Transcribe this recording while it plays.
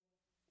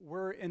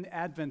We're in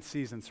Advent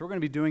season, so we're going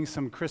to be doing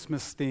some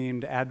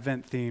Christmas-themed,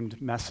 Advent-themed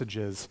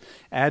messages.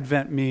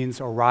 Advent means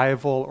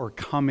arrival or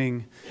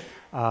coming,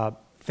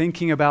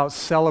 thinking about,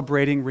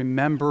 celebrating,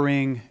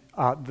 remembering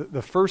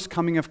the first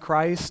coming of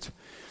Christ,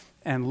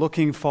 and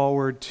looking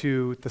forward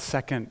to the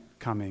second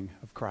coming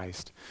of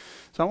Christ.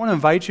 So I want to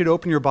invite you to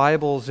open your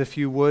Bibles, if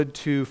you would,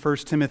 to 1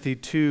 Timothy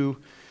 2.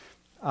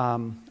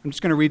 I'm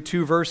just going to read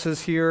two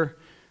verses here,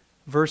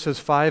 verses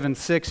 5 and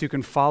 6. You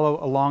can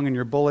follow along in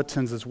your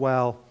bulletins as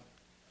well.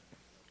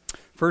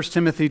 1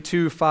 Timothy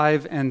 2,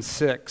 5 and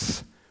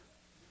 6.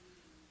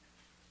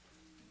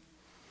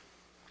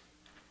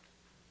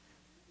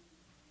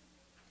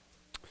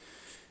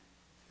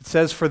 It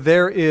says, "For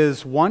there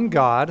is one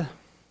God,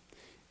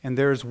 and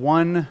there is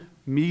one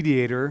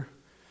mediator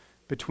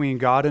between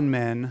God and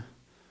men,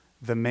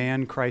 the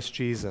man Christ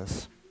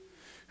Jesus,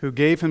 who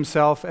gave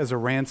himself as a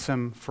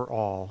ransom for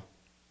all."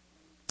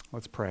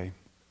 Let's pray.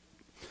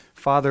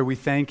 Father, we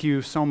thank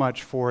you so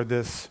much for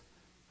this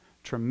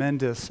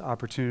tremendous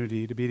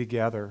opportunity to be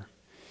together.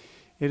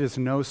 It is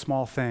no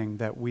small thing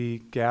that we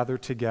gather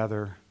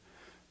together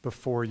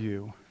before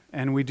you,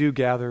 and we do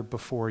gather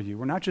before you.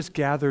 We're not just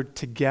gathered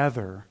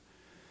together,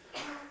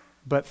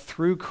 but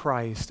through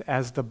Christ,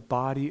 as the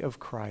body of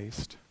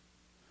Christ,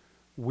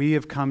 we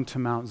have come to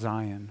Mount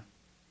Zion,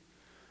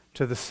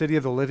 to the city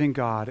of the living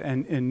God,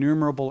 and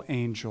innumerable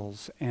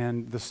angels,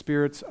 and the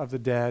spirits of the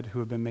dead who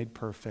have been made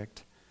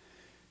perfect,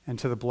 and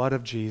to the blood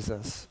of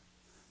Jesus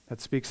that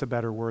speaks a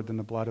better word than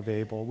the blood of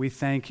Abel. We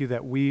thank you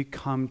that we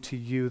come to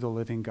you, the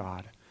living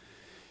God.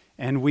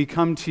 And we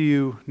come to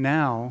you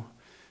now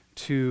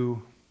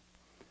to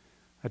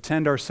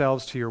attend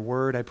ourselves to your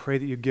word. I pray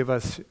that you give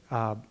us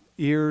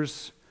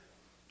ears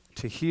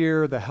to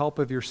hear, the help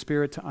of your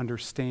Spirit to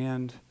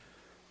understand,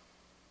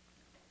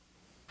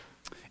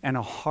 and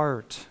a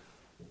heart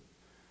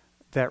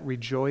that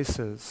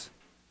rejoices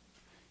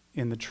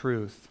in the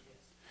truth,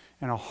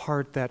 and a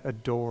heart that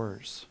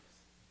adores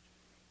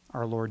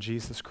our Lord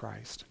Jesus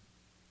Christ,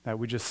 that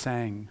we just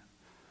sang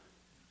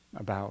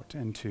about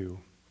and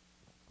to.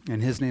 In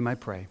his name I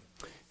pray,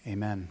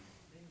 amen.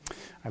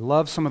 I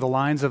love some of the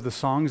lines of the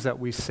songs that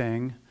we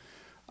sing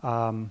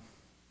that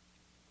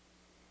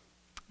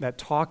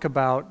talk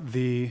about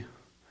the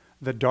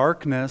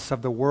darkness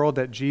of the world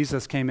that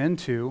Jesus came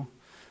into,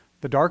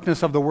 the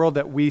darkness of the world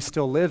that we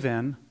still live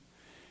in,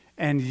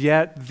 and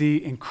yet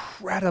the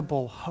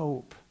incredible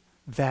hope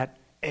that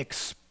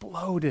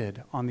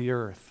exploded on the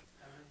earth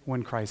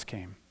when Christ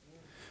came.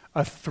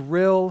 A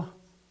thrill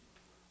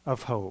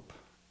of hope.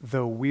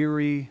 The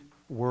weary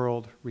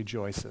world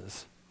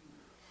rejoices.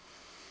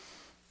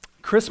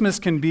 Christmas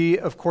can be,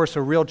 of course,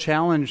 a real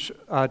challenge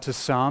to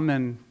some,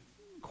 and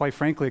quite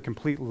frankly, a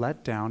complete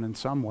letdown in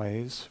some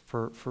ways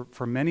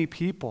for many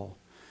people.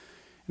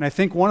 And I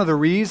think one of the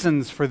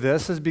reasons for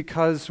this is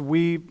because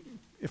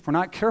if we're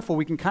not careful,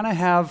 we can kind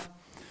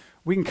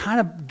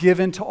of give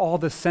into all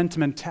the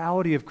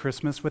sentimentality of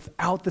Christmas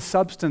without the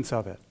substance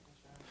of it.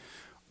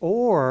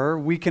 Or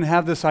we can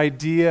have this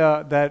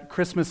idea that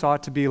Christmas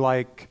ought to be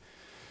like,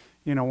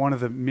 one of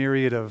the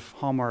myriad of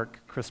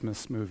Hallmark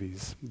Christmas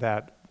movies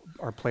that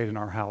are played in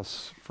our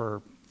house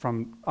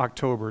from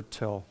October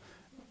till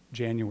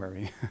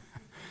January.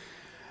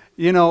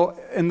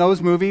 In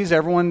those movies,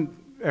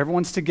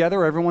 everyone's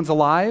together, everyone's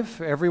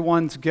alive,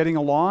 everyone's getting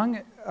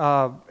along,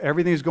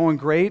 everything's going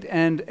great,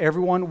 and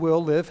everyone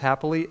will live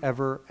happily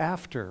ever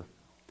after.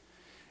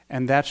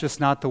 And that's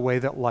just not the way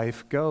that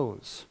life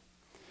goes.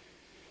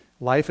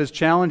 Life is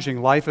challenging,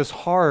 life is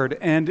hard,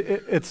 and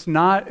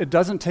it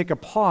doesn't take a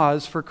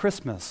pause for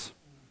Christmas.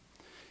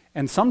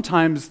 And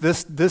sometimes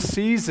this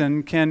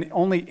season can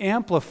only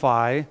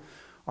amplify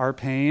our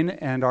pain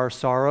and our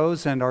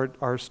sorrows and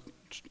our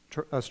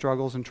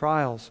struggles and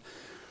trials.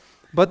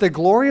 But the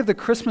glory of the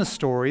Christmas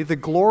story, the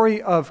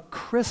glory of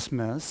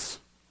Christmas,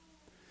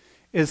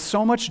 is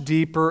so much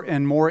deeper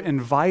and more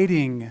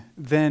inviting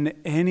than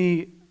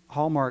any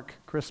Hallmark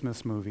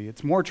Christmas movie.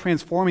 It's more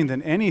transforming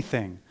than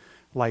anything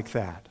like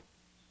that.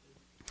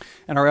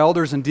 In our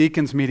elders and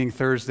deacons meeting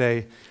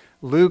Thursday,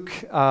 Luke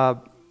brought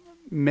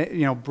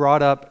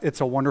up It's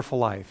a Wonderful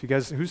Life. You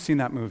guys, who's seen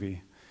that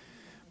movie?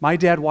 My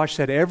dad watched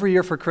that every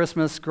year for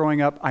Christmas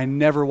growing up. I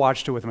never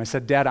watched it with him. I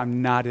said, "Dad,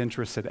 I'm not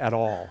interested at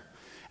all."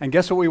 And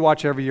guess what we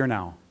watch every year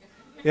now?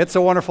 It's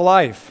a Wonderful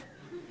Life.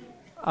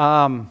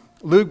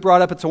 Luke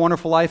brought up It's a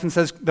Wonderful Life and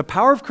says, the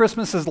power of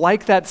Christmas is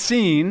like that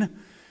scene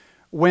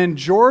when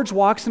George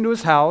walks into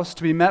his house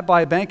to be met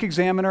by a bank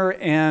examiner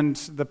and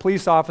the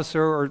police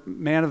officer or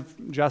man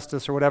of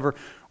justice or whatever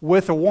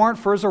with a warrant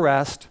for his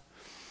arrest.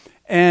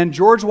 And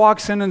George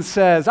walks in and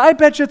says, "I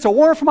bet you it's a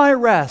warrant for my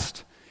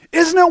arrest.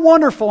 Isn't it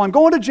wonderful? I'm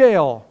going to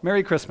jail.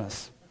 Merry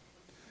Christmas."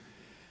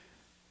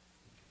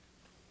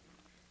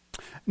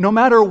 No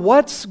matter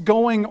what's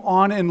going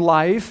on in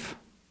life,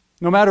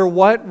 no matter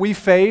what we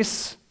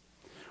face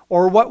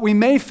or what we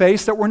may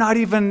face that we're not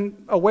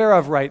even aware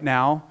of right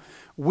now,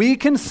 we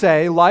can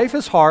say life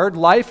is hard,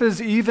 life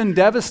is even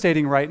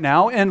devastating right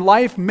now, and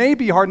life may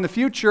be hard in the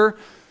future,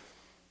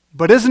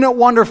 but isn't it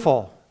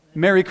wonderful?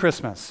 Merry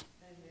Christmas.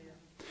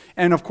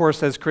 And of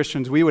course, as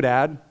Christians, we would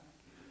add,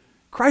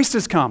 Christ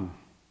has come.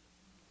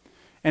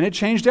 And it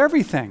changed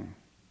everything.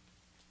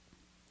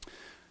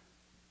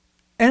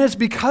 And it's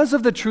because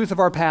of the truth of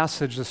our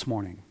passage this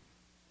morning.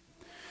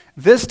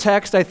 This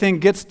text, I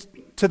think, gets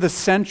to the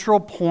central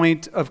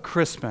point of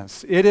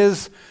Christmas. It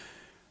is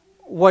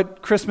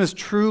what Christmas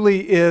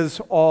truly is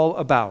all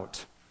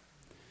about.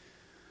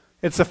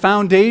 It's the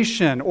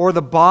foundation or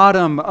the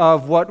bottom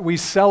of what we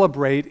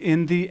celebrate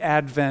in the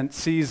Advent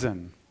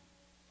season.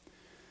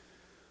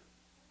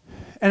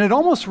 And it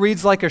almost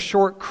reads like a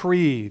short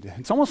creed.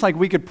 It's almost like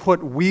we could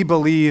put "we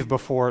believe"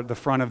 before the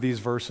front of these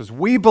verses.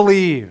 We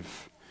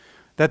believe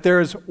that there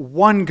is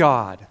one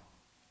God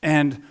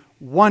and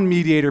one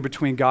mediator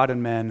between God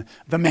and men,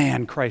 the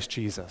man Christ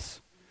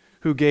Jesus,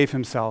 who gave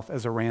himself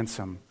as a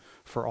ransom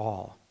for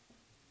all.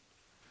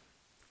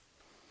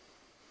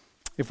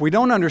 If we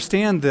don't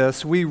understand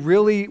this, we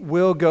really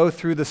will go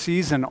through the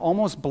season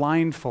almost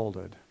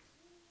blindfolded,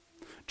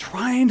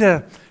 trying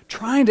to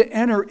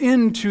enter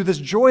into this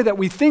joy that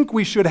we think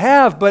we should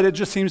have, but it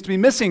just seems to be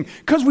missing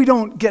because we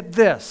don't get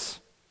this.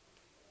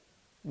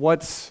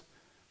 What's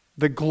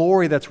the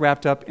glory that's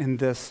wrapped up in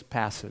this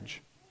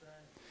passage?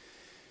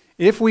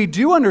 If we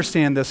do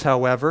understand this,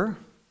 however,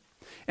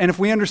 and if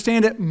we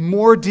understand it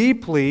more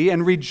deeply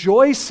and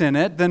rejoice in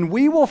it, then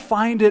we will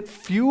find it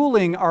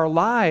fueling our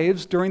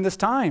lives during this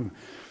time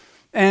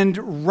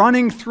and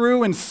running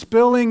through and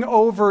spilling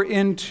over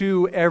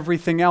into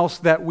everything else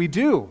that we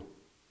do.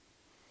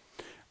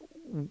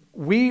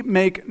 We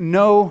make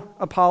no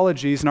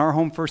apologies in our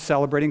home for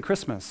celebrating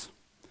Christmas.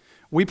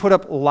 We put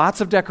up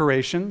lots of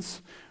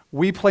decorations.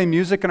 We play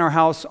music in our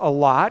house a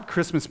lot,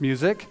 Christmas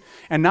music,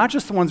 and not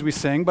just the ones we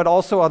sing, but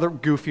also other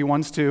goofy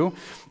ones too.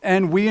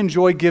 And we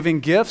enjoy giving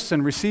gifts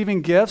and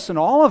receiving gifts and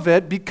all of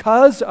it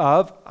because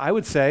of, I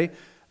would say,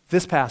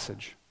 this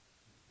passage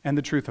and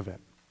the truth of it.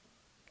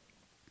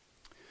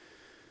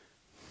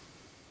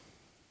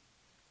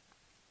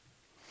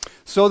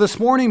 So this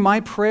morning,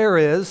 my prayer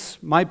is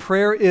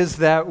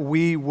that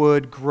we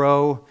would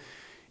grow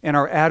in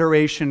our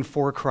adoration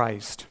for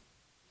Christ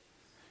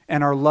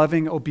and our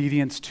loving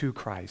obedience to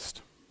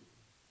Christ.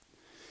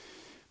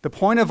 The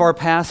point of our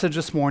passage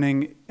this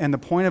morning and the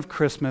point of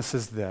Christmas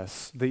is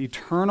this: the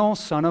eternal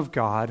Son of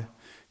God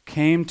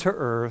came to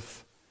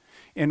earth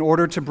in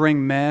order to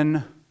bring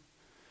men,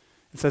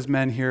 it says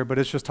men here, but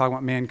it's just talking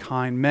about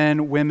mankind,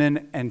 men,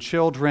 women, and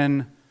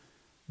children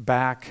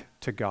back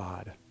to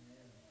God.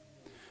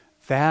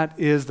 That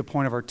is the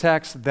point of our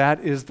text.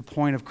 That is the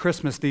point of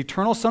Christmas. The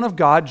eternal Son of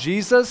God,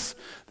 Jesus,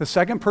 the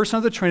second person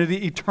of the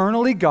Trinity,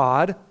 eternally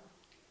God,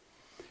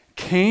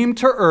 came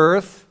to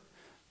earth,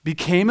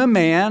 became a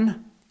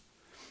man,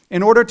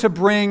 in order to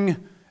bring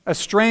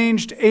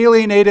estranged,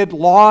 alienated,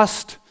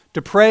 lost,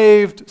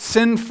 depraved,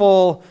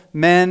 sinful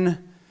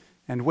men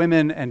and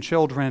women and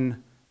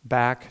children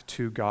back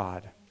to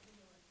God.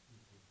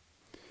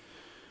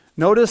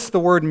 Notice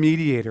the word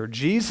mediator.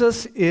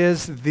 Jesus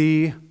is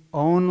the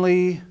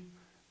only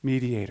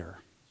mediator.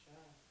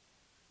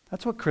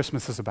 That's what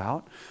Christmas is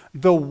about.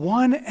 The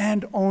one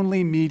and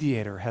only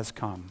mediator has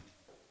come.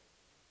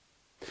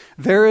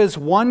 There is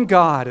one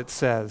God, it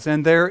says,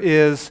 and there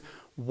is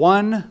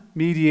one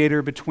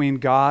mediator between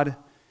God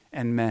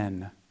and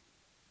men.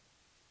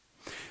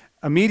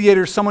 A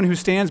mediator is someone who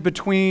stands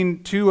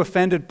between two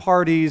offended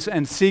parties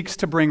and seeks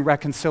to bring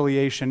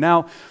reconciliation.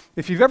 Now,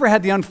 if you've ever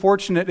had the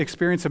unfortunate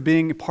experience of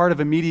being part of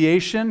a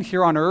mediation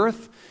here on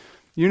earth,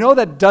 you know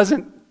that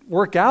doesn't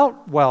work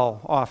out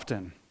well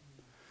often,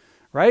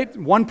 right?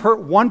 One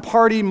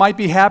party might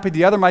be happy,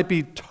 the other might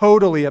be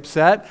totally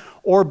upset,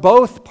 or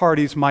both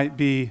parties might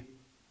be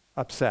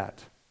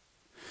upset.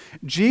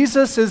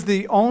 Jesus is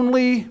the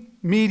only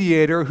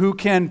mediator who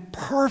can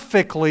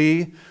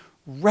perfectly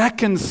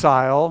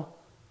reconcile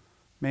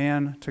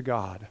man to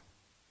God.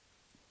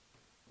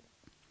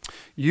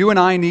 You and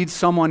I need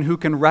someone who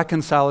can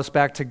reconcile us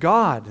back to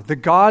God, the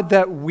God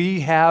that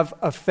we have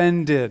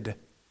offended.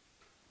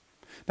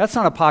 That's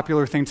not a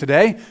popular thing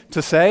today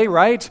to say,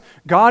 right?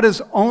 God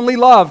is only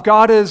love.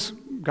 God is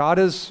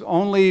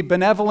only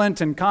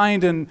benevolent and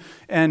kind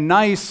and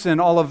nice and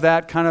all of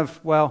that kind of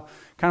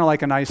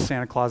like a nice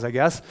Santa Claus, I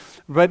guess.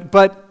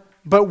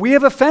 But we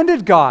have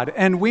offended God,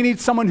 and we need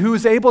someone who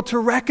is able to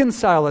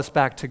reconcile us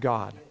back to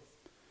God.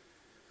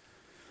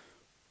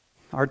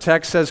 Our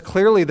text says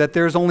clearly that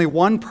there's only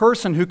one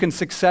person who can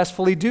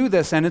successfully do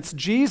this, and it's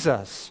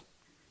Jesus.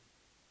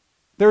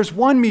 There's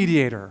one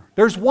mediator.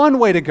 There's one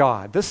way to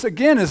God. This,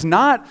 again, is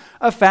not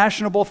a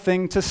fashionable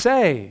thing to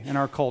say in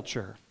our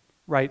culture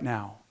right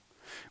now.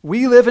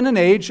 We live in an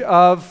age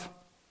of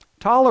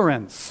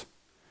tolerance,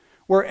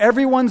 where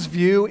everyone's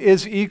view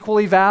is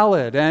equally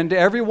valid, and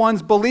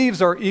everyone's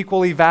beliefs are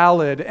equally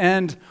valid,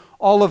 and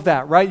all of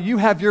that, right? You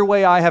have your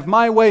way, I have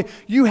my way.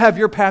 You have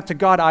your path to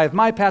God, I have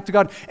my path to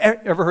God.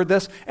 Ever heard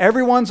this?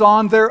 Everyone's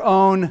on their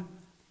own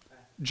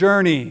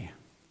journey,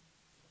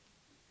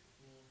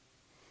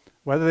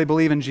 whether they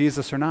believe in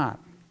Jesus or not.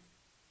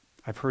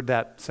 I've heard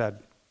that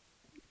said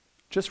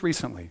just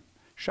recently.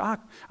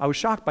 I was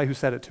shocked by who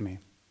said it to me.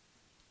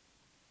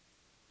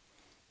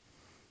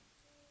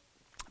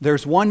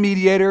 There's one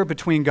mediator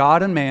between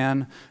God and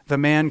man, the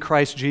man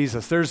Christ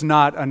Jesus. There's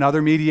not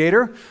another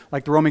mediator,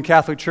 like the Roman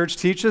Catholic Church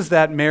teaches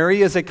that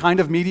Mary is a kind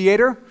of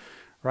mediator,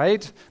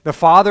 right? The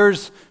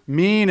Father's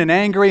mean and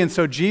angry, and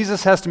so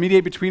Jesus has to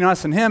mediate between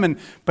us and him.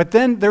 But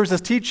then there's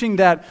this teaching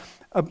that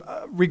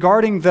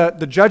regarding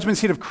the judgment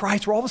seat of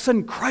Christ, where all of a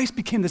sudden Christ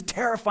became this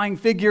terrifying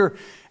figure,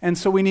 and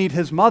so we need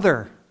his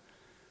mother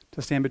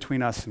to stand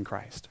between us and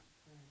Christ.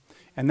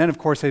 And then, of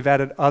course, they've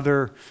added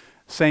other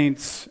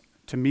saints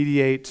to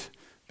mediate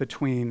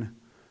between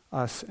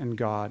us and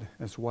God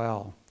as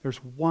well. There's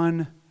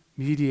one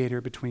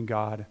mediator between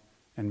God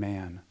and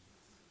man.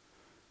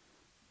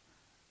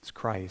 It's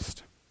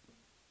Christ.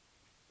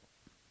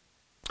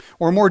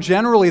 Or more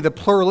generally, the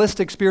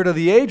pluralistic spirit of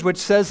the age, which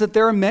says that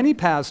there are many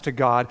paths to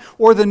God,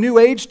 or the New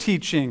Age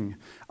teaching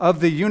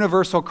of the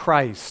universal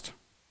Christ.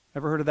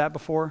 Ever heard of that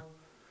before?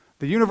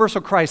 The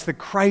universal Christ, the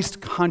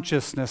Christ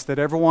consciousness that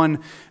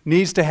everyone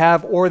needs to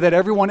have, or that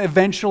everyone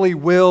eventually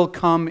will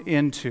come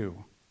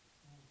into,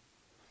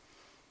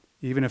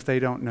 even if they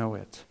don't know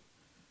it.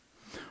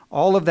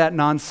 All of that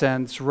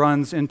nonsense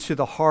runs into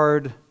the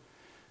hard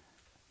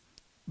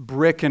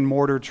brick and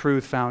mortar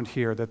truth found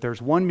here, that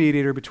there's one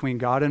mediator between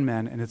God and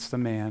men, and it's the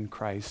man,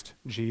 Christ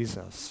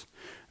Jesus.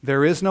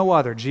 There is no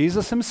other.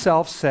 Jesus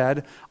himself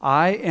said,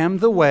 I am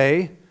the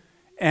way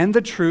and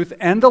the truth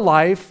and the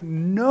life.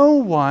 No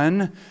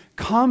one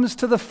comes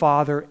to the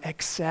Father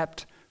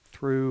except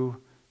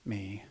through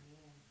me.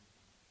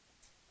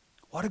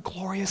 What a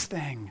glorious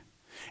thing.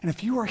 And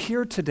if you are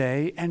here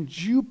today and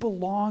you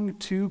belong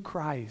to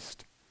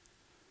Christ,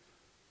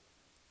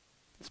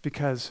 it's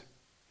because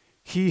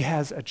he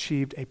has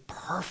achieved a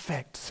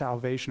perfect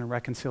salvation and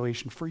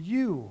reconciliation for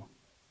you.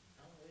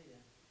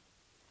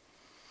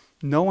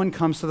 No one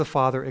comes to the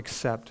Father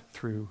except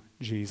through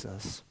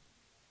Jesus.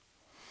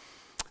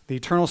 The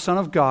eternal Son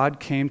of God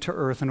came to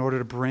earth in order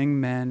to bring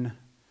men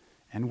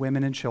and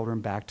women and children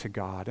back to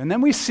God. And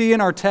then we see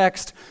in our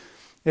text,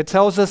 it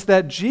tells us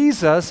that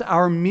Jesus,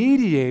 our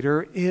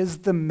mediator, is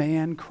the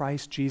man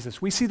Christ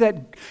Jesus. We see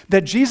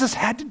that Jesus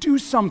had to do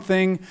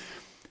something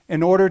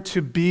in order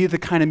to be the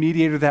kind of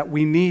mediator that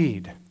we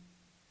need.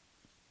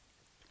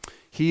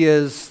 He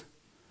is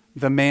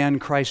the man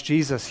Christ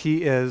Jesus.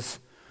 He is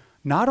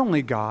not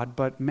only God,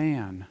 but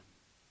man.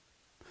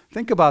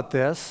 Think about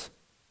this.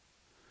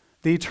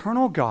 The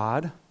eternal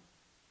God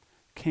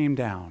came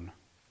down,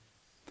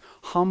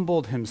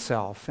 humbled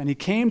himself, and he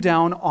came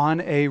down on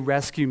a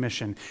rescue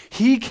mission.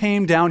 He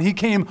came down, he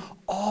came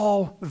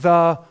all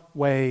the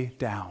way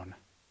down.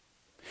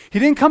 He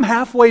didn't come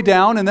halfway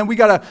down and then we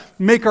got to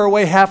make our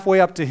way halfway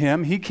up to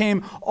him. He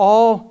came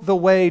all the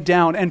way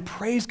down, and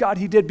praise God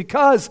he did,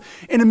 because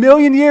in a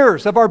million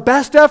years of our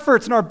best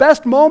efforts and our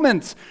best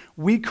moments,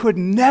 we could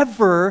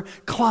never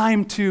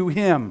climb to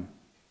him.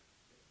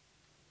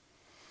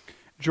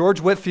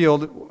 George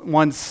Whitefield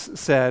once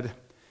said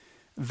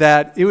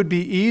that it would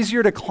be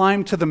easier to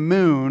climb to the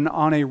moon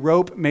on a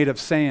rope made of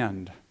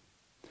sand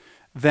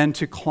than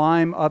to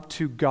climb up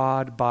to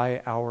God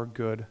by our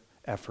good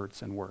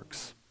efforts and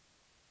works.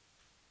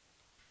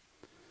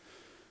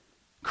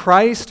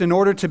 Christ, in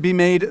order to be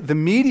made the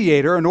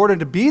mediator, in order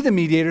to be the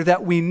mediator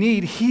that we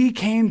need, he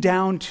came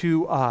down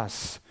to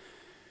us.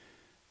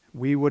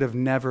 We would have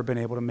never been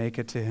able to make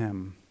it to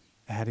him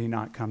had he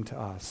not come to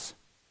us.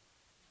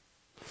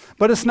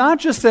 But it's not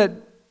just that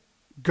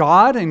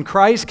God and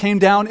Christ came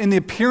down in the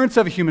appearance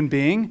of a human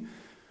being,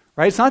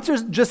 right? It's not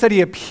just that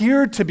he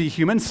appeared to be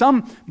human.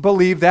 Some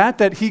believe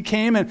that he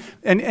came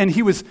and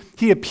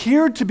he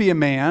appeared to be a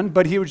man,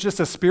 but he was just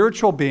a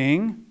spiritual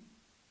being.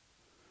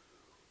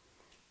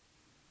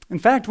 In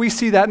fact, we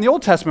see that in the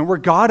Old Testament where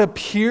God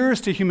appears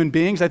to human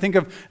beings. I think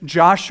of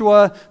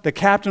Joshua, the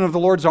captain of the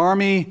Lord's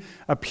army,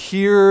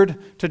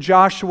 appeared to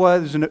Joshua.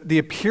 There's the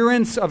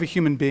appearance of a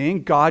human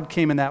being. God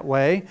came in that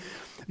way.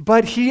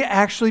 But he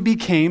actually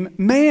became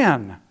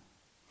man.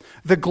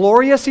 The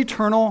glorious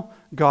eternal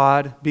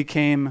God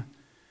became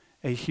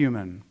a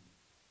human.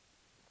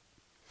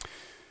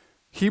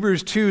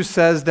 Hebrews 2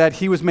 says that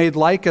he was made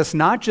like us,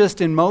 not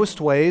just in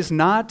most ways,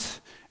 not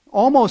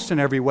almost in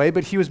every way,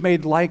 but he was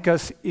made like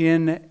us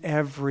in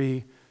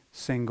every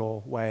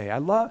single way.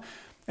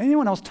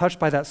 Anyone else touched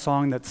by that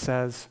song that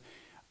says,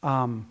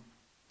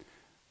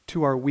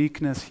 to our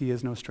weakness he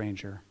is no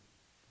stranger?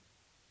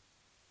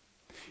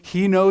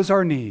 He knows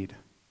our need.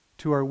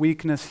 To our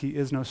weakness he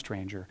is no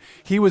stranger.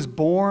 He was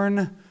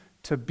born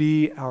to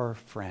be our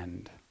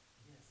friend.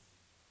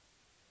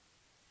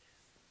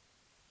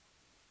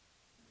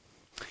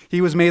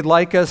 He was made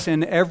like us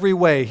in every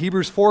way.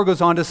 Hebrews 4 goes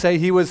on to say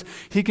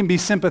he can be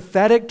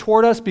sympathetic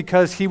toward us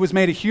because he was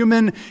made a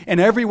human in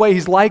every way.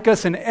 He's like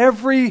us in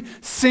every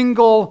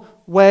single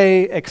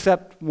way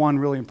except one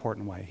really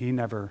important way. He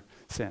never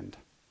sinned.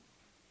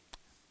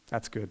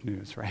 That's good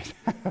news, right?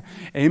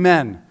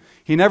 Amen.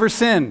 He never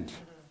sinned.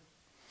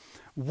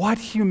 What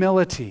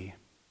humility.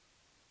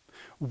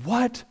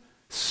 What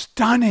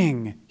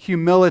stunning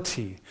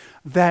humility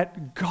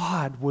that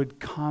God would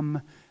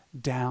come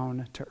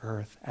down to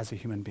earth as a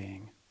human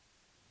being.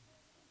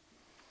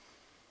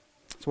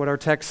 That's what our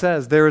text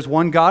says. There is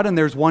one God and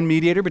there's one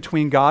mediator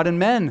between God and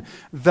men,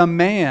 the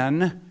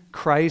man,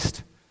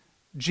 Christ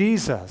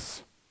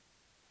Jesus.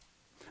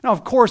 Now,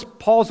 of course,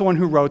 Paul's the one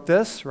who wrote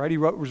this, right? He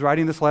was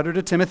writing this letter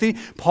to Timothy.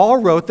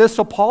 Paul wrote this,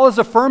 so Paul is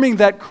affirming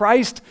that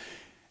Christ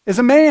is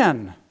a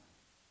man.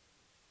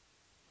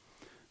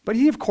 But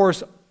he, of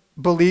course,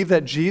 believed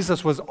that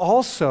Jesus was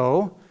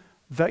also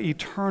the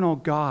eternal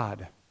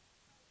God.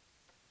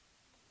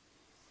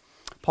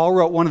 Paul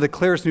wrote one of the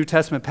clearest New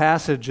Testament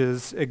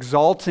passages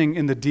exalting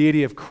in the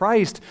deity of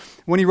Christ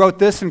when he wrote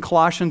this in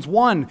Colossians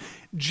 1.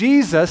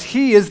 Jesus,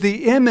 he is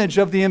the image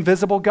of the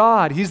invisible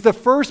God. He's the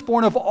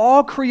firstborn of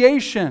all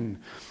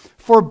creation.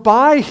 For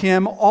by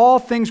him all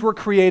things were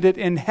created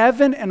in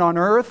heaven and on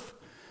earth,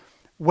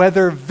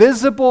 whether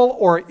visible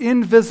or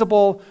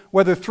invisible,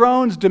 whether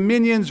thrones,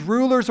 dominions,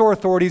 rulers, or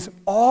authorities,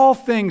 all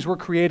things were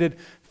created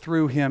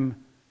through him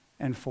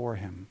and for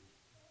him.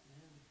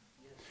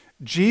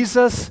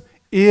 Jesus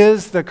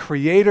is the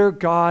Creator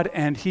God,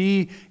 and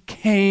he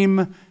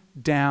came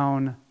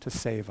down to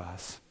save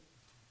us.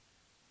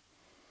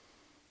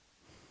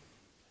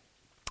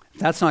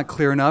 If that's not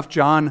clear enough,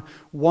 John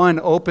 1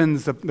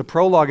 opens, the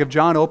prologue of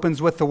John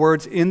opens with the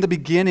words, "In the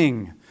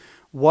beginning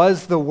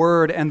was the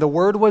Word, and the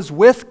Word was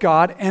with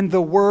God, and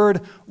the Word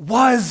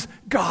was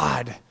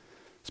God."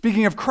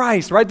 Speaking of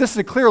Christ, right? This is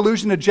a clear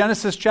allusion to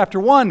Genesis chapter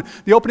 1,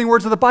 the opening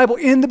words of the Bible.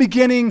 In the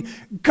beginning,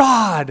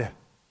 God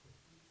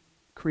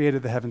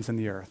created the heavens and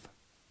the earth.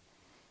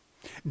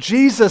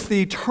 Jesus,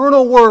 the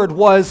eternal Word,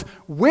 was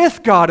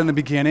with God in the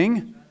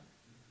beginning,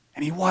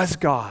 and he was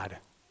God.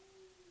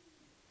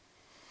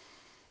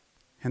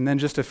 And then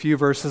just a few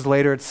verses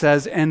later it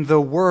says, "And the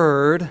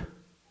Word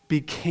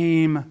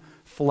became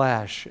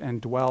flesh and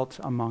dwelt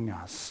among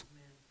us."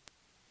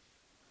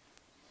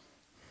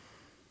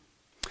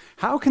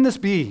 How can this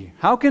be?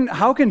 How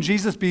can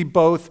Jesus be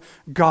both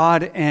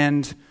God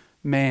and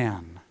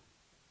man?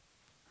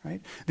 Right?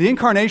 The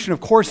incarnation,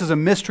 of course, is a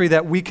mystery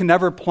that we can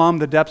never plumb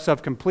the depths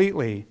of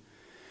completely.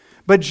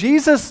 But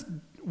Jesus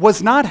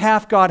was not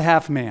half God,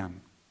 half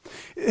man.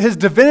 His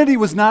divinity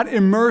was not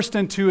immersed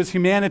into his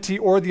humanity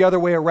or the other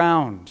way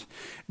around.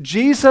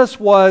 Jesus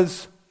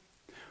was,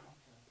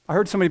 I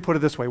heard somebody put it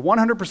this way,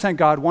 100%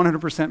 God,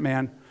 100%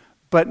 man,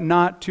 but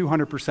not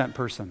 200%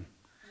 person.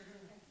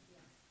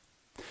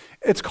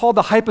 It's called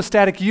the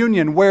hypostatic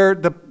union, where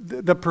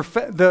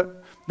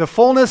the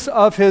fullness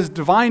of his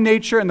divine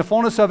nature and the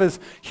fullness of his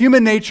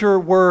human nature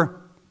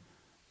were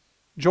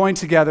joined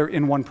together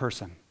in one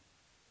person.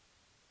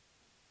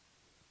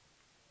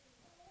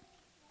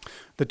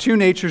 The two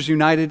natures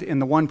united in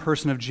the one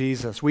person of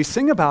Jesus. We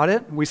sing about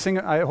it.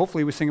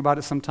 Hopefully we sing about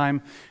it sometime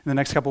in the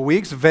next couple of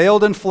weeks.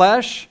 Veiled in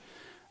flesh,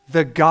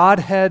 the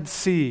Godhead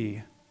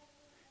see.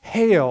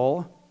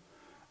 Hail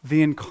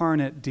the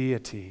incarnate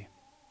deity.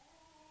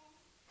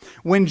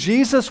 When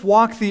Jesus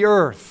walked the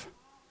earth,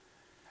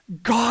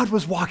 God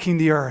was walking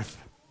the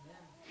earth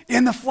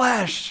in the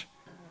flesh.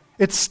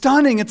 It's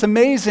stunning. It's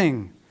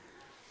amazing.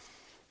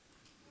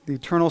 The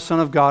eternal Son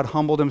of God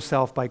humbled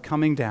himself by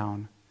coming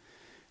down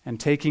and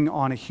taking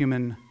on a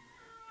human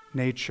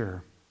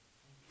nature.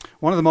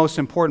 One of the most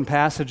important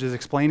passages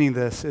explaining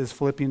this is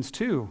Philippians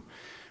 2,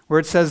 where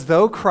it says,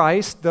 though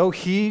Christ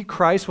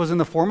was in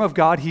the form of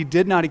God, he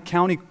did not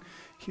count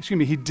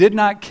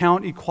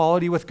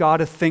equality with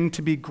God a thing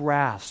to be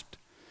grasped,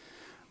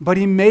 but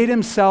he made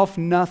himself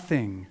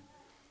nothing,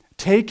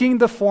 taking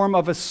the form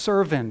of a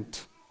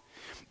servant.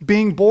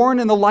 Being born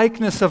in the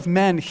likeness of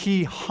men,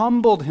 he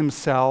humbled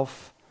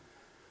himself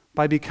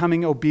by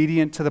becoming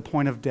obedient to the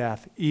point of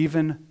death,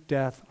 even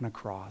death on a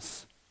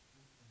cross.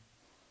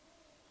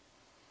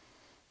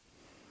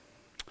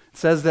 It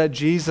says that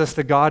Jesus,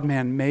 the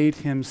God-man, made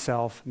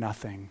himself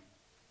nothing.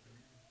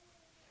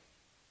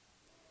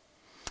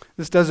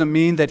 This doesn't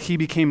mean that he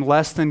became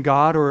less than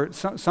God, or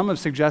some have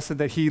suggested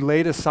that he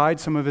laid aside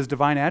some of his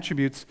divine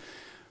attributes.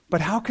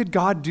 But how could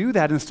God do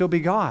that and still be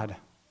God?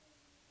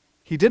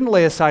 He didn't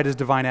lay aside his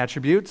divine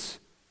attributes.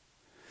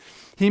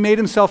 He made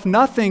himself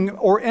nothing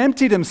or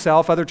emptied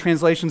himself, other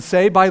translations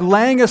say, by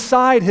laying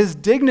aside his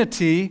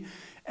dignity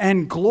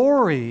and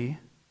glory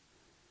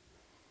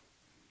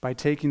by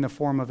taking the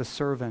form of a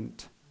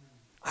servant.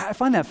 I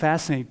find that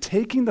fascinating.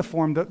 Taking the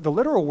form, the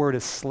literal word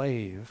is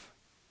slave.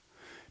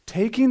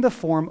 Taking the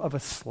form of a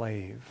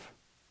slave.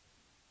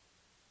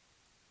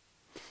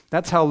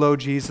 That's how low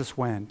Jesus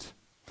went.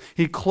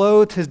 He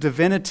clothed his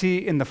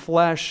divinity in the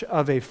flesh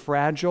of a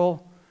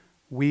fragile,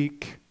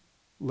 weak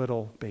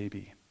little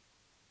baby,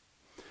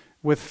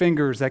 with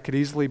fingers that could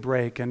easily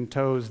break and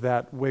toes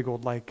that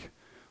wiggled like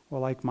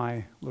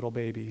my little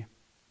baby.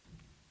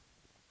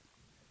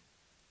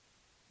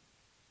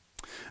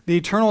 The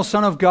eternal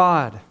Son of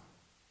God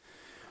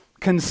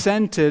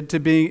consented to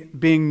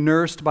being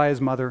nursed by his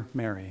mother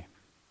Mary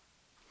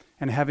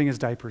and having his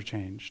diaper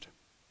changed.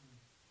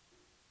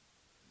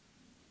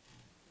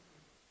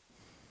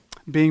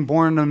 Being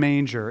born in a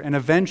manger, and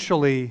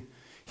eventually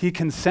he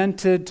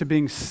consented to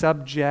being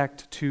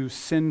subject to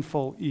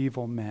sinful,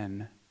 evil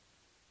men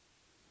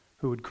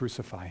who would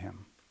crucify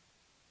him.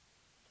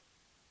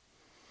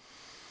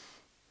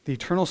 The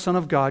eternal Son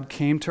of God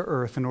came to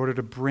earth in order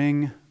to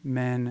bring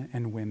men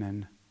and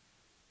women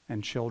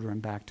and children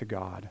back to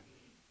God.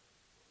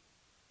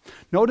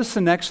 Notice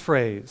the next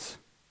phrase.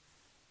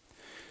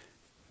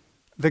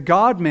 The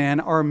God-man,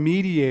 our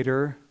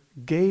mediator,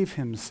 gave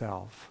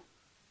himself.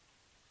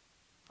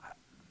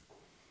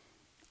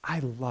 I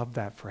love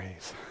that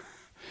phrase.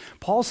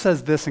 Paul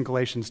says this in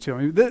Galatians 2. I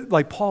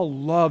mean, Paul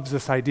loves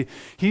this idea.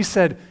 He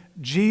said,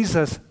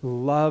 Jesus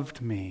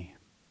loved me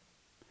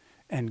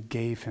and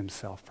gave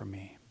himself for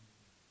me.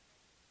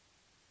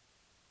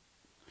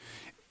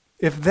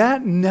 If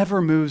that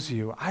never moves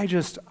you,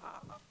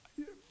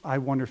 I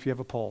wonder if you have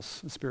a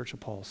pulse, a spiritual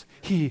pulse.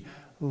 He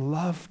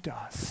loved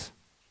us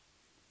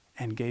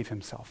and gave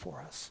himself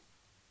for us.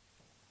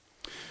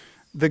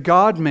 The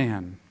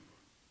God-man,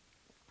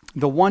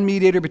 the one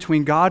mediator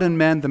between God and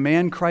men, the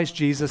man Christ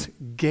Jesus,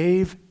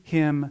 gave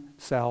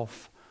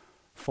himself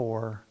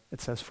for, it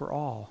says, for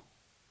all.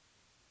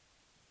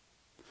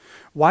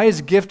 Why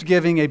is gift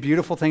giving a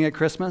beautiful thing at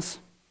Christmas?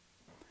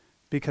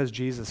 Because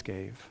Jesus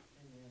gave.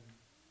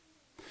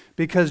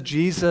 Because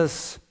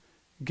Jesus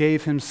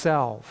gave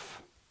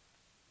himself.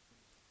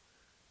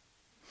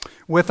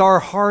 With our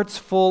hearts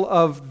full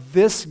of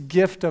this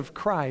gift of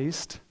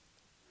Christ,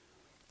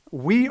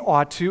 we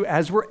ought to,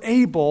 as we're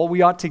able,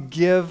 we ought to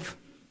give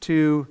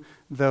to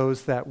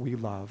those that we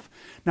love.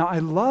 Now, I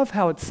love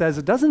how it says,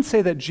 it doesn't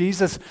say that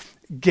Jesus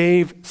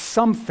gave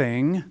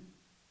something.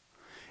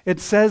 It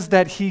says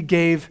that he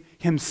gave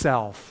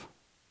himself.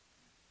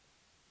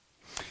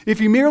 If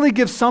you merely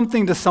give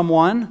something to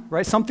someone,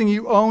 right, something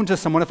you own to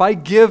someone, if I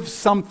give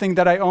something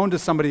that I own to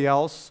somebody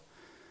else,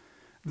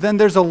 then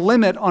there's a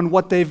limit on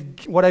what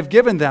I've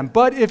given them.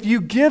 But if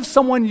you give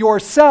someone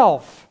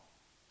yourself,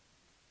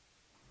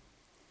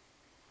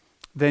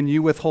 then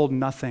you withhold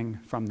nothing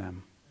from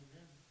them.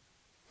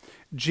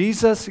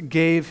 Jesus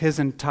gave his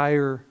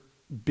entire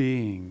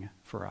being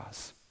for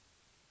us.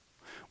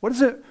 What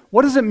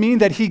does it mean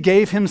that he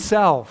gave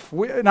himself?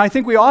 And I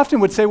think we often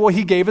would say, well,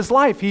 he gave his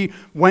life. He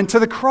went to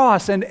the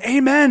cross, and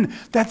amen,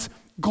 that's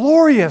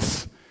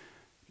glorious,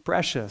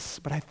 precious.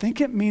 But I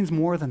think it means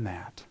more than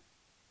that.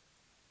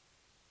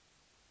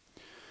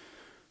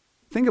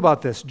 Think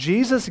about this.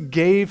 Jesus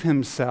gave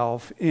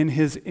himself in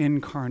his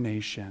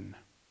incarnation.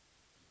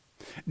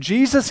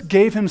 Jesus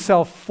gave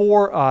himself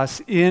for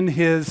us in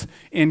his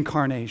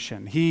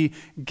incarnation. He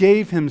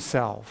gave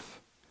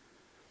himself.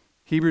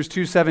 Hebrews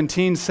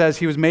 2:17 says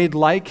he was made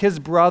like his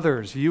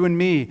brothers, you and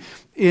me,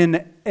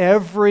 in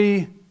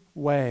every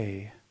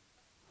way,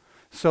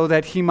 so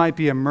that he might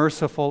be a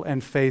merciful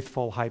and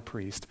faithful high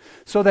priest,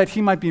 so that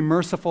he might be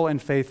merciful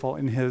and faithful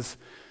in his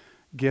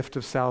gift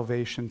of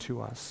salvation to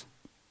us.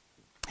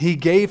 He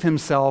gave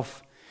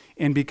himself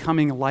in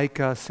becoming like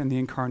us in the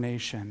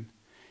incarnation,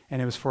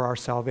 and it was for our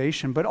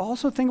salvation. But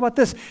also think about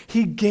this.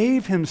 He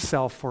gave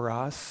himself for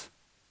us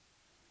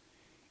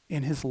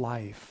in his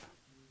life.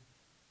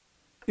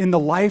 In the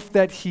life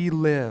that he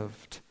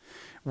lived.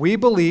 We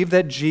believe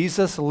that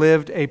Jesus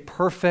lived a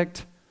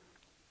perfect,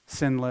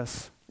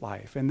 sinless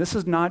life. And this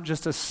is not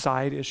just a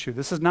side issue.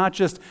 This is not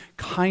just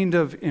kind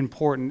of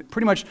important.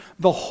 Pretty much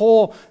the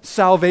whole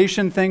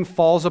salvation thing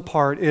falls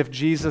apart if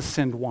Jesus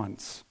sinned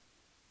once.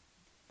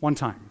 One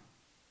time.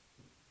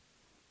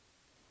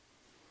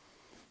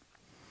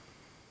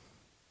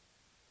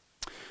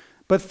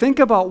 But think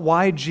about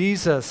why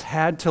Jesus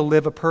had to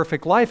live a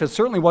perfect life. It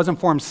certainly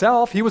wasn't for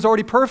himself. He was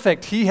already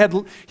perfect. He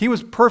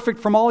was perfect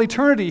from all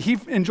eternity. He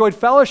enjoyed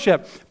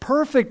fellowship,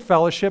 perfect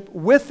fellowship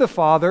with the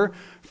Father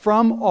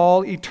from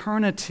all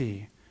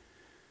eternity.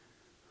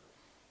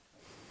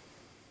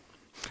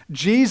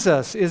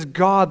 Jesus is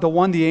God, the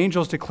one the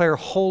angels declare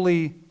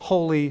holy,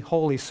 holy,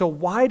 holy. So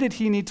why did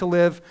he need to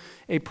live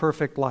a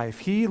perfect life?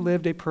 He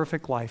lived a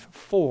perfect life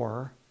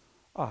for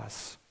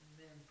us.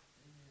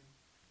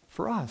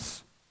 For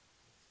us.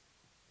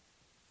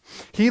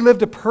 He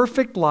lived a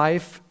perfect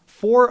life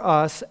for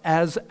us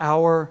as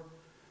our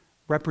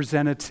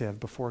representative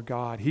before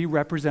God. He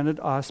represented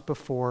us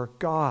before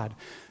God.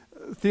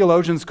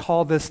 Theologians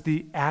call this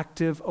the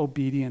active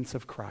obedience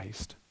of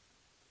Christ.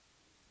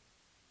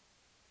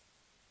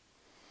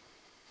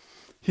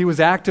 He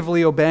was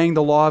actively obeying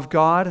the law of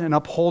God and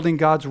upholding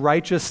God's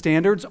righteous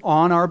standards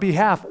on our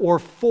behalf or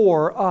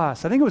for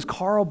us. I think it was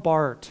Karl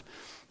Barth,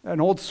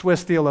 an old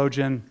Swiss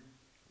theologian.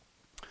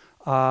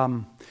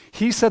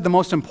 He said the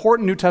most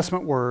important New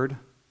Testament word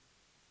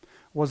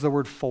was the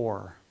word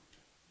for.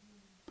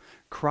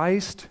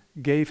 Christ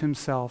gave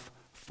himself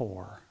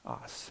for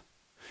us.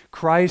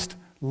 Christ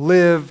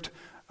lived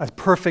a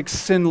perfect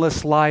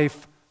sinless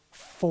life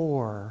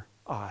for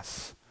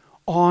us,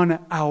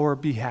 on our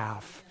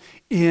behalf,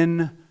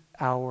 in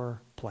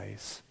our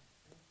place.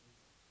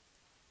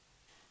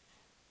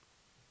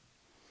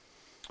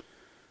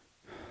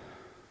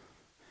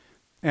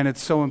 And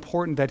it's so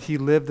important that he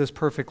lived this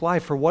perfect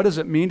life. For what does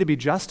it mean to be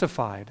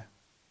justified?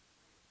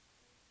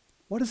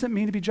 What does it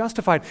mean to be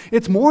justified?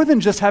 It's more than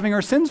just having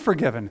our sins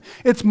forgiven.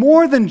 It's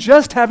more than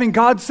just having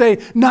God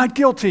say, not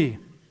guilty,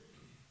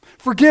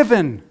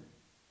 forgiven.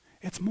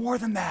 It's more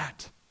than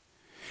that.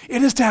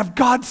 It is to have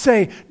God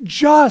say,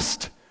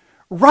 just,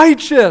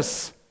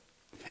 righteous,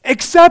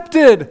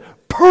 accepted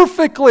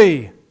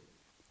perfectly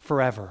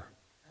forever.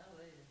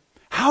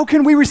 How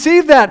can we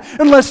receive that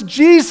unless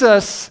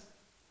Jesus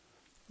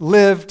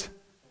lived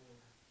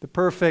the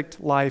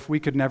perfect life we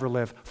could never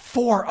live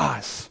for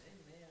us?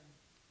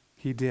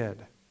 He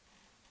did.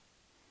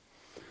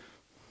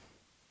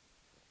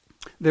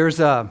 There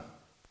was a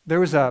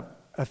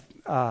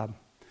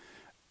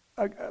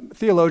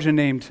theologian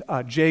named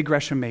J.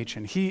 Gresham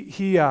Machen.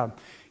 He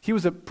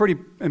was a pretty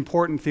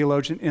important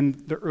theologian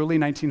in the early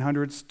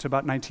 1900s to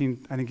about I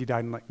think he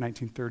died in like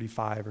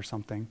 1935 or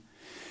something.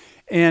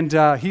 And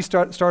he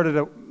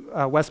started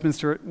a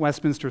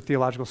Westminster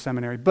Theological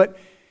Seminary. But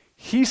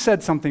he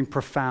said something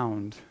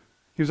profound.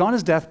 He was on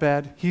his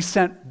deathbed. He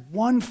sent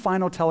one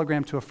final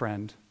telegram to a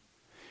friend.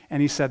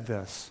 And he said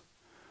this: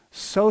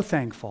 "So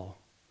thankful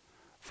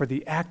for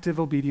the active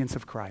obedience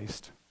of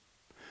Christ.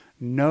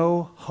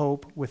 No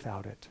hope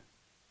without it."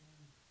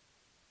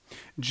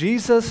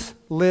 Jesus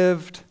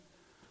lived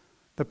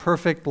the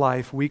perfect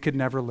life we could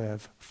never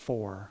live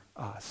for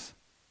us.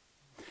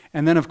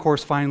 And then, of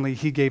course, finally,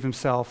 he gave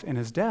himself in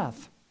his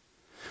death.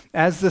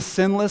 As the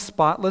sinless,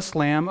 spotless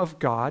Lamb of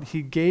God,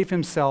 he gave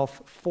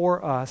himself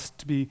for us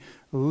to be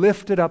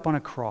lifted up on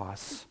a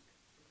cross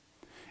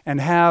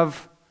and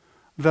have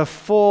the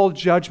full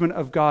judgment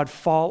of God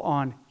fall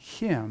on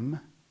him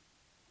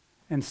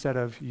instead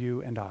of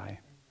you and I.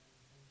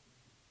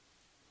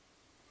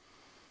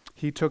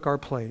 He took our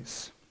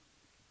place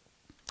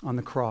on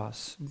the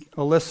cross.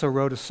 Alyssa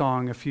wrote a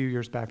song a few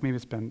years back. Maybe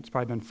it's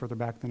probably been further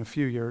back than a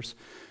few years,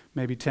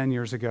 maybe 10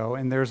 years ago.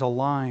 And there's a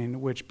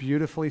line which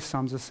beautifully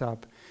sums us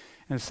up.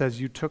 And it says,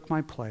 "You took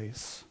my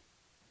place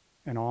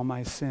and all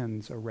my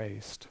sins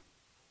erased."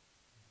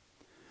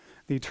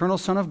 The eternal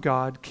Son of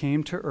God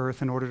came to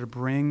earth in order to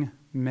bring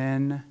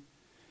men,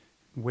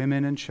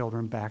 women, and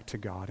children back to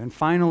God. And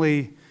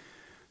finally,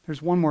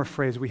 there's one more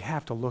phrase we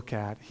have to look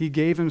at. He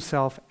gave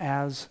himself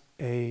as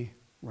a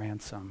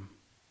ransom.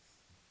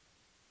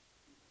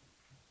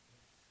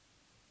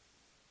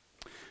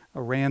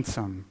 A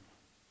ransom.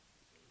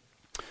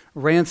 A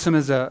ransom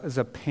is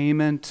a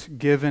payment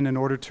given in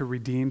order to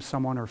redeem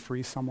someone or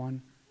free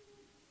someone.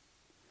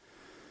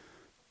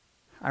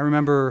 I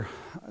remember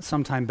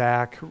sometime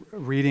back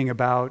reading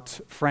about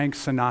Frank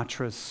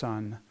Sinatra's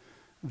son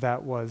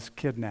that was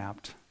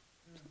kidnapped.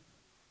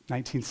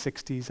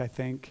 1960s, I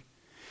think.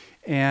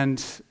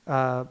 And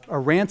a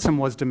ransom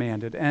was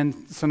demanded. And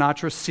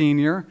Sinatra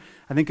Sr.,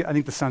 I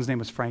think the son's name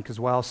was Frank as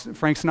well,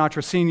 Frank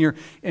Sinatra Sr.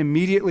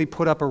 immediately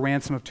put up a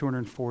ransom of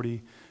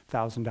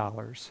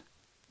 $240,000.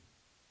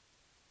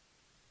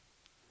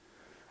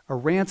 A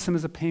ransom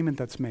is a payment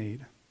that's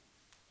made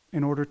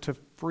in order to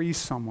free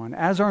someone.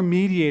 As our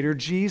mediator,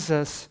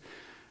 Jesus,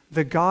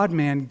 the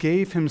God-man,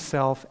 gave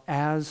himself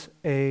as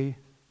a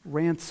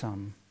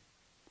ransom.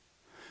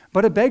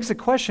 But it begs the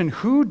question,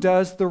 who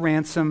does the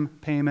ransom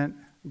payment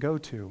go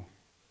to? You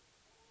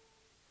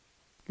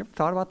ever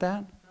thought about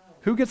that?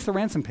 Who gets the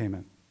ransom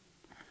payment?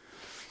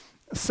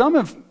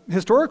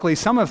 Historically,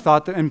 some have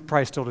thought that, and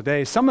probably still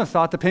today, some have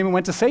thought the payment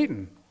went to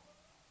Satan.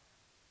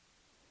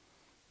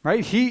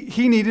 Right?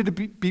 He needed to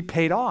be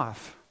paid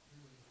off.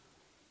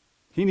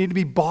 He needed to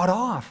be bought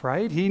off,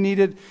 right?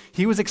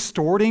 He was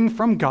extorting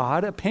from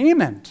God a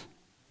payment.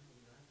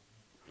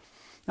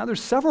 Now,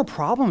 there's several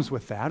problems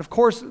with that. Of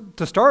course,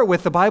 to start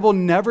with, the Bible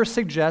never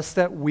suggests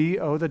that we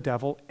owe the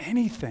devil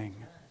anything.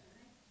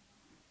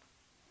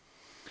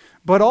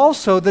 But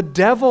also, the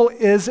devil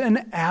is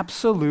an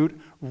absolute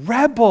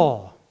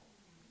rebel.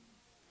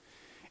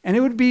 And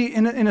it would be,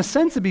 in a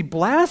sense, it'd be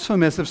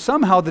blasphemous if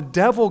somehow the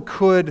devil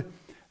could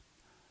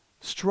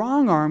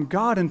strong-arm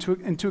God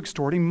into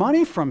extorting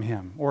money from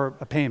him, or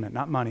a payment,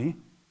 not money.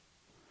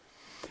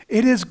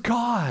 It is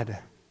God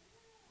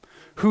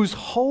who's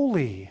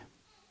holy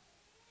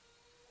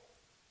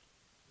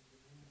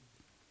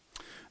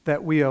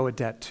that we owe a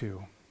debt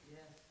to.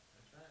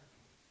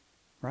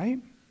 Right?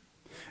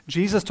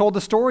 Jesus told the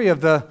story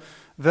of the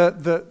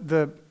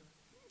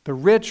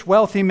rich,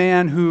 wealthy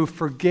man who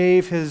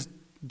forgave his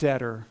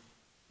debtor,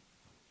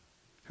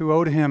 who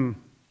owed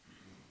him,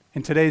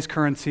 in today's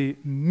currency,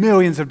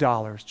 millions of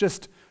dollars,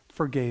 just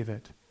forgave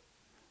it,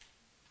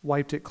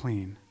 wiped it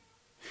clean.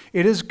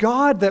 It is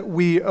God that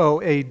we owe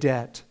a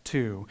debt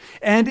to,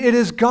 and it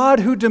is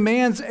God who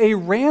demands a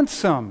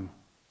ransom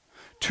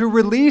to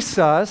release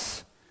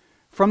us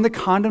from the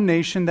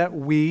condemnation that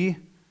we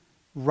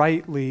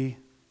rightly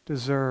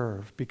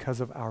deserve because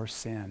of our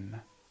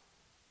sin.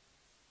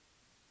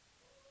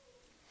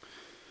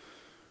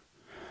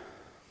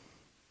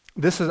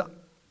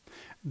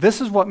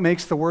 This is what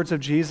makes the words of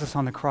Jesus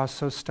on the cross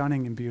so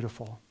stunning and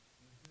beautiful.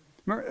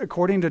 Remember,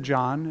 according to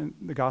John,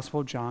 the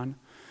Gospel of John,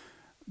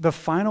 the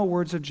final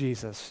words of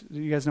Jesus,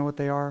 do you guys know what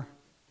they are?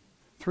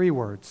 3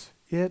 words.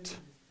 It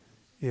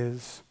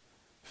is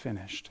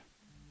finished.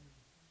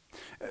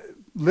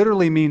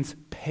 Literally means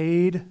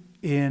paid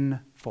in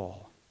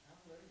full.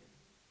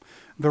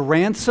 The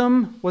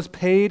ransom was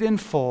paid in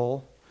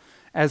full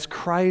as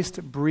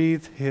Christ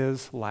breathed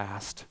his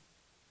last.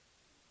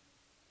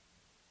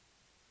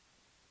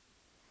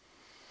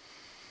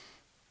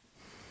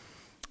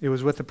 It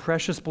was with the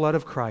precious blood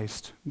of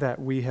Christ that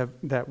we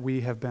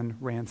have been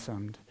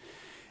ransomed.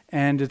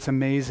 And it's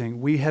amazing.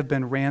 We have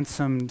been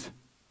ransomed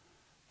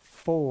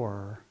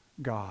for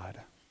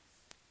God.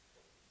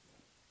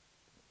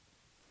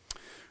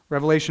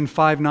 Revelation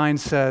 5:9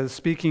 says,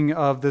 speaking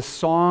of the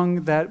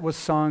song that was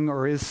sung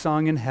or is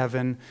sung in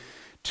heaven,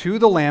 to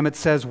the Lamb it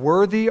says,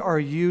 "Worthy are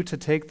you to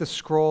take the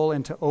scroll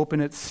and to open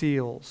its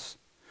seals.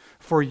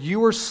 For you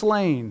were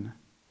slain,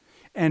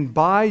 and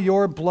by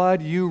your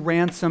blood you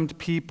ransomed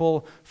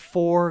people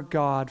for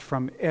God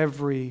from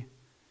every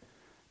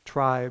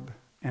tribe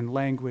and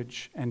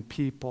language and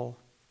people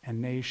and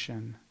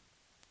nation."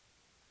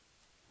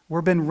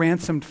 We've been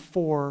ransomed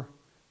for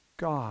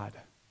God.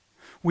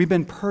 We've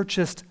been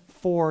purchased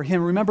for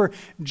Him. Remember,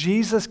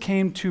 Jesus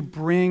came to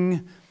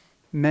bring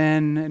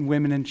men and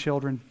women and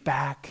children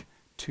back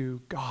to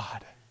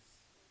God.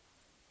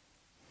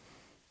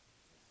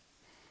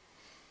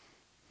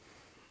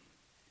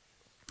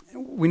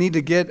 We need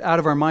to get out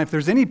of our mind, if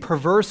there's any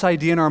perverse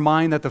idea in our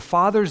mind that the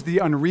Father's the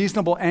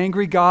unreasonable,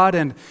 angry God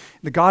and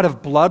the God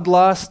of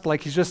bloodlust,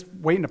 like He's just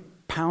waiting to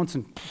pounce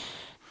and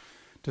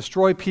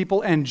destroy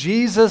people, and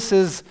Jesus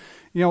is,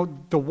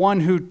 the one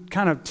who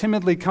kind of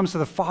timidly comes to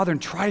the Father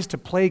and tries to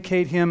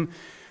placate Him,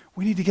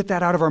 we need to get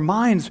that out of our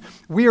minds.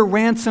 We are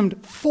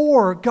ransomed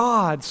for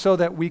God so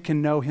that we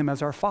can know Him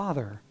as our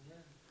Father.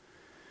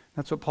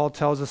 That's what Paul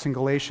tells us in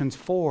Galatians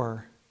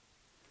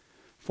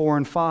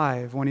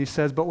 4:4-5, when he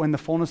says, "But when the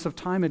fullness of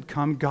time had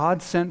come,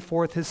 God sent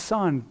forth His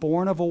Son,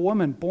 born of a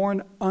woman,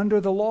 born under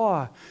the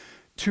law,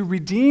 to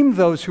redeem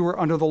those who were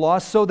under the law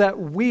so that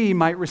we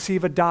might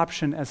receive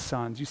adoption as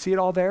sons." You see it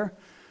all there?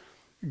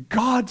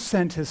 God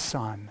sent His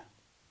Son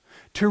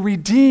to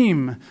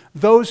redeem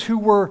those who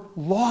were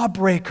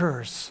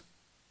lawbreakers.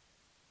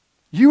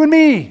 You and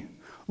me,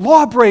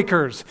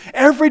 lawbreakers.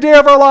 Every day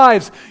of our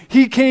lives,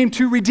 He came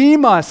to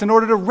redeem us in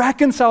order to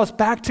reconcile us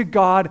back to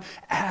God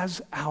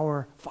as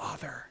our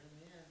Father.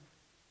 Amen.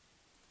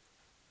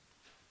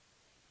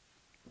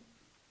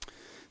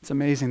 It's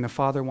amazing. The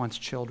Father wants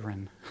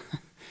children.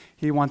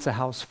 He wants a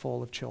house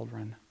full of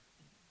children.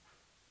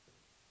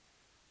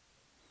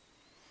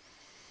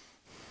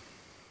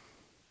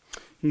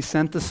 He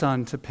sent the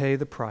Son to pay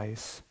the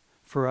price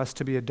for us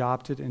to be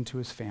adopted into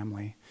His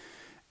family.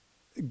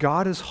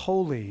 God is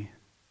holy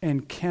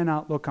and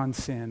cannot look on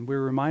sin. We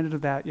were reminded of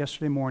that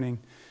yesterday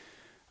morning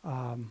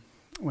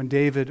when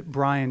David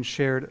Bryan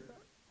shared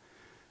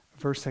a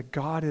verse that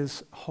God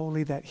is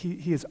holy, that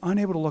he is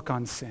unable to look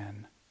on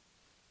sin.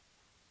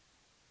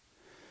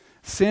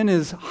 Sin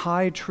is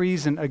high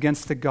treason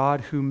against the God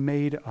who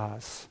made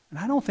us. And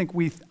I don't think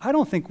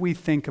we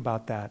think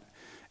about that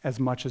as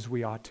much as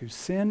we ought to.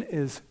 Sin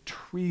is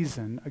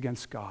treason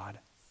against God.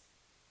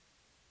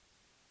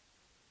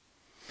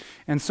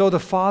 And so the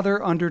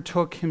Father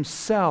undertook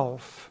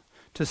Himself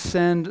to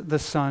send the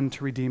Son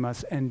to redeem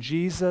us, and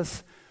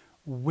Jesus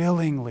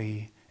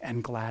willingly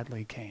and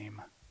gladly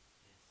came.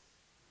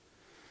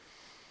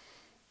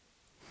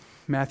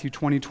 Matthew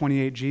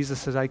 20:28,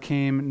 Jesus says, "I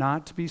came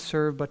not to be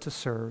served, but to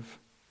serve,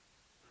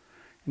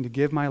 and to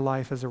give my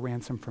life as a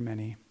ransom for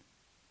many."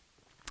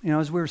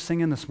 As we were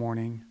singing this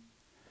morning,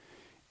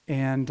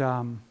 and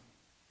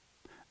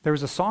there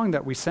was a song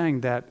that we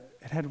sang that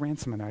it had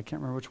ransom in it. I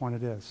can't remember which one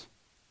it is.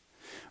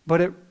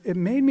 But it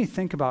made me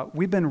think about,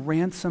 we've been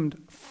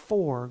ransomed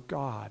for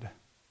God.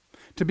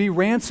 To be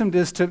ransomed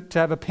is to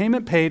have a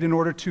payment paid in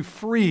order to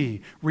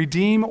free,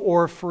 redeem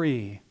or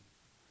free.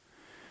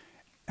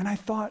 And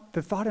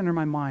the thought entered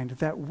my mind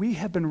that we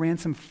have been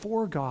ransomed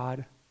for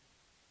God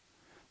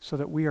so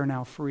that we are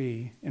now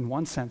free, in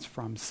one sense,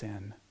 from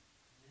sin.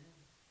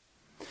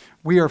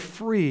 We are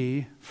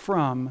free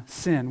from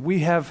sin.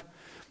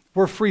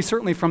 We're free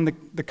certainly from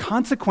the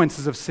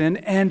consequences of sin,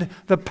 and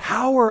the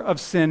power of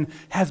sin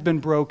has been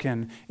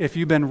broken if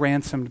you've been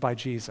ransomed by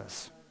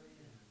Jesus.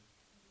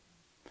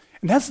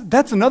 And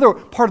that's another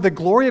part of the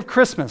glory of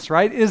Christmas,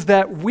 right? Is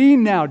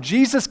that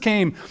Jesus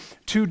came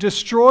to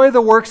destroy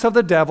the works of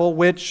the devil,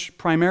 which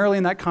primarily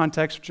in that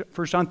context,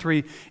 1 John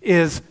 3,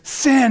 is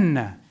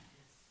sin.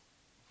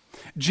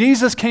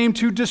 Jesus came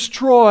to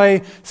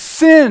destroy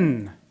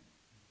sin.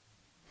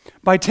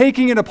 By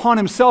taking it upon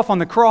Himself on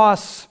the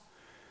cross,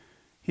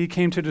 He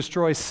came to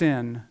destroy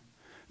sin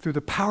through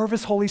the power of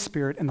His Holy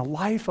Spirit in the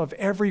life of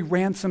every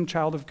ransomed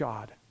child of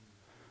God,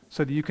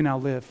 so that you can now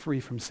live free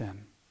from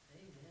sin.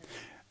 Amen.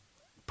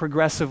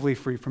 Progressively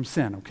free from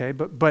sin, okay?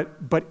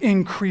 But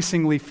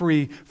increasingly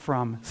free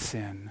from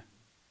sin.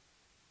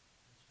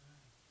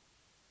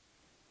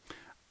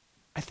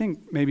 I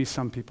think maybe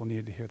some people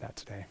needed to hear that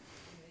today.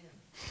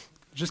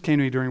 It just came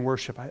to me during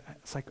worship. I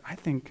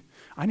think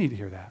I need to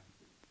hear that.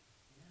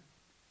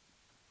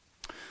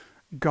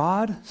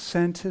 God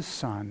sent His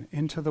Son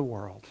into the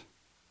world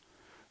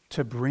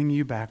to bring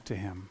you back to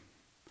Him,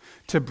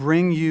 to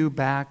bring you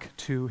back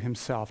to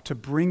Himself, to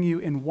bring you,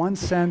 in one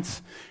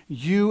sense,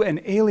 you, an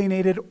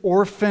alienated,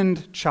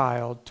 orphaned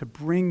child, to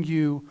bring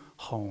you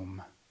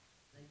home,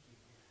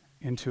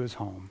 into His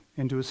home,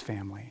 into His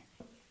family.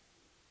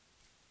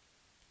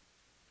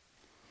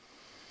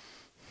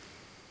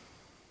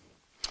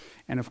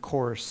 And of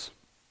course,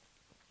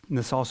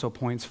 this also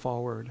points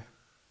forward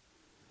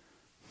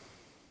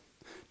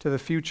to the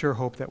future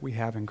hope that we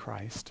have in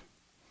Christ.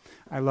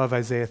 I love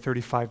Isaiah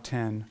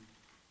 35:10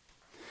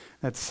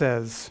 that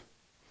says,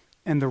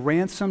 "And the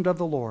ransomed of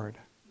the Lord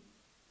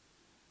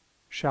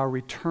shall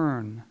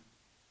return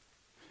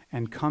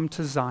and come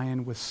to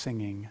Zion with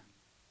singing.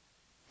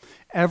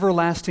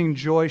 Everlasting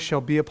joy shall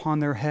be upon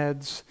their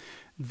heads.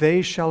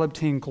 They shall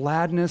obtain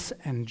gladness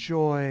and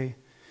joy,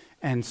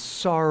 and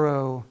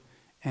sorrow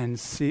and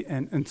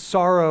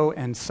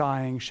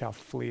sighing shall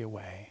flee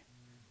away."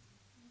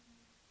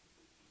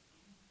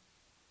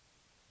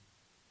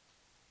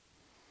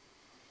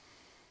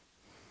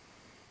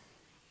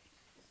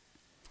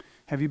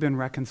 Have you been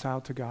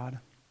reconciled to God?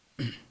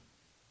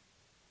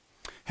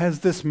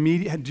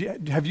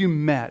 Have you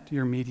met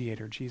your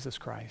mediator, Jesus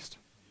Christ?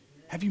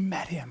 Have you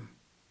met him?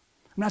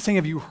 I'm not saying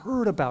have you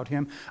heard about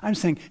him. I'm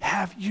saying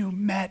have you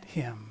met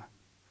him?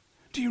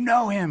 Do you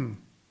know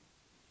him?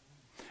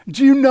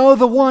 Do you know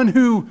the one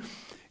who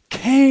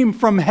came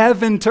from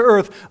heaven to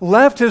earth,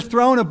 left his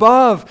throne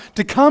above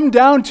to come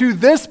down to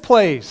this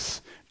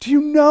place? Do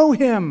you know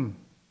him?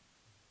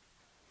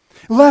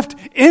 Left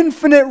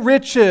infinite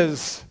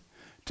riches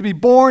to be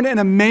born in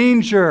a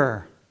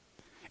manger,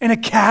 in a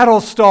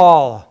cattle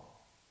stall,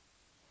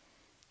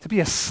 to be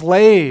a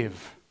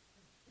slave.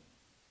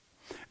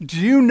 Do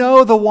you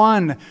know the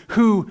one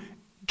who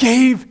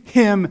gave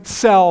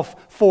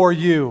himself for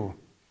you?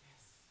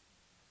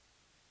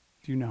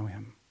 Do you know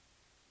him?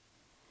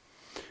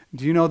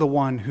 Do you know the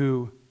one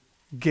who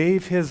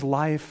gave his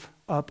life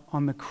up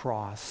on the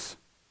cross,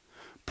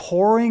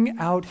 pouring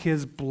out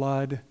his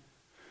blood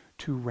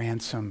to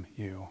ransom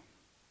you?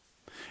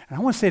 And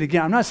I want to say it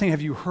again. I'm not saying,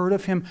 have you heard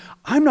of him?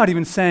 I'm not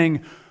even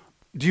saying,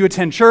 do you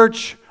attend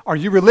church? Are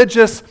you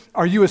religious?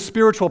 Are you a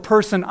spiritual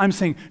person? I'm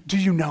saying, do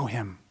you know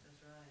him?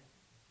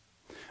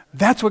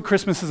 That's what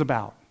Christmas is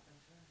about.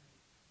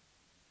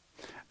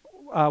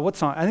 What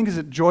song? I think is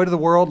it Joy to the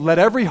World? Let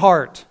every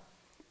heart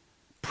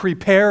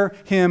prepare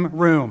him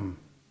room.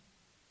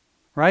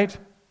 Right?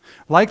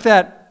 Like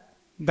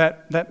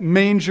that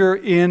manger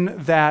in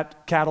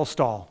that cattle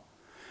stall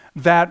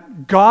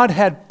that God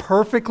had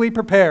perfectly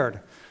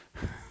prepared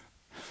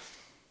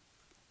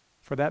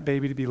for that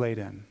baby to be laid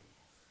in.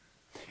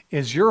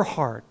 Is your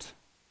heart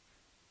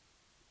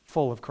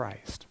full of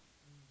Christ?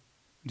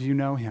 Do you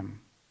know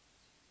him?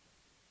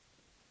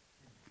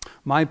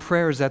 My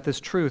prayer is that this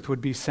truth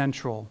would be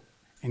central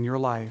in your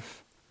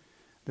life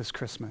this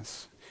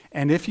Christmas.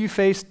 And if you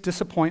face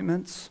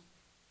disappointments,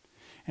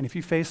 and if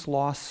you face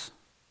loss,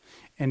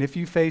 and if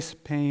you face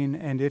pain,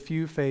 and if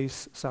you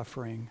face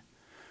suffering,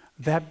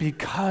 that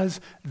because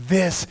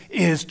this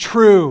is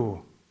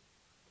true,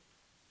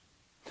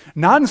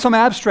 not in some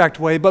abstract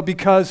way, but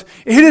because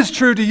it is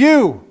true to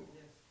you,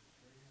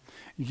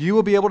 you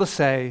will be able to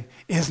say,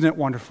 isn't it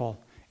wonderful?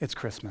 It's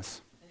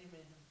Christmas.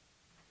 Amen.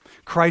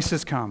 Christ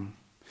has come.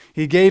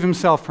 He gave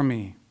himself for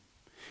me.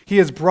 He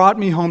has brought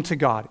me home to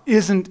God.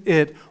 Isn't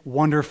it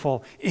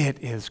wonderful?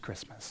 It is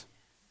Christmas.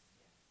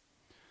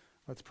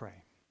 Let's pray.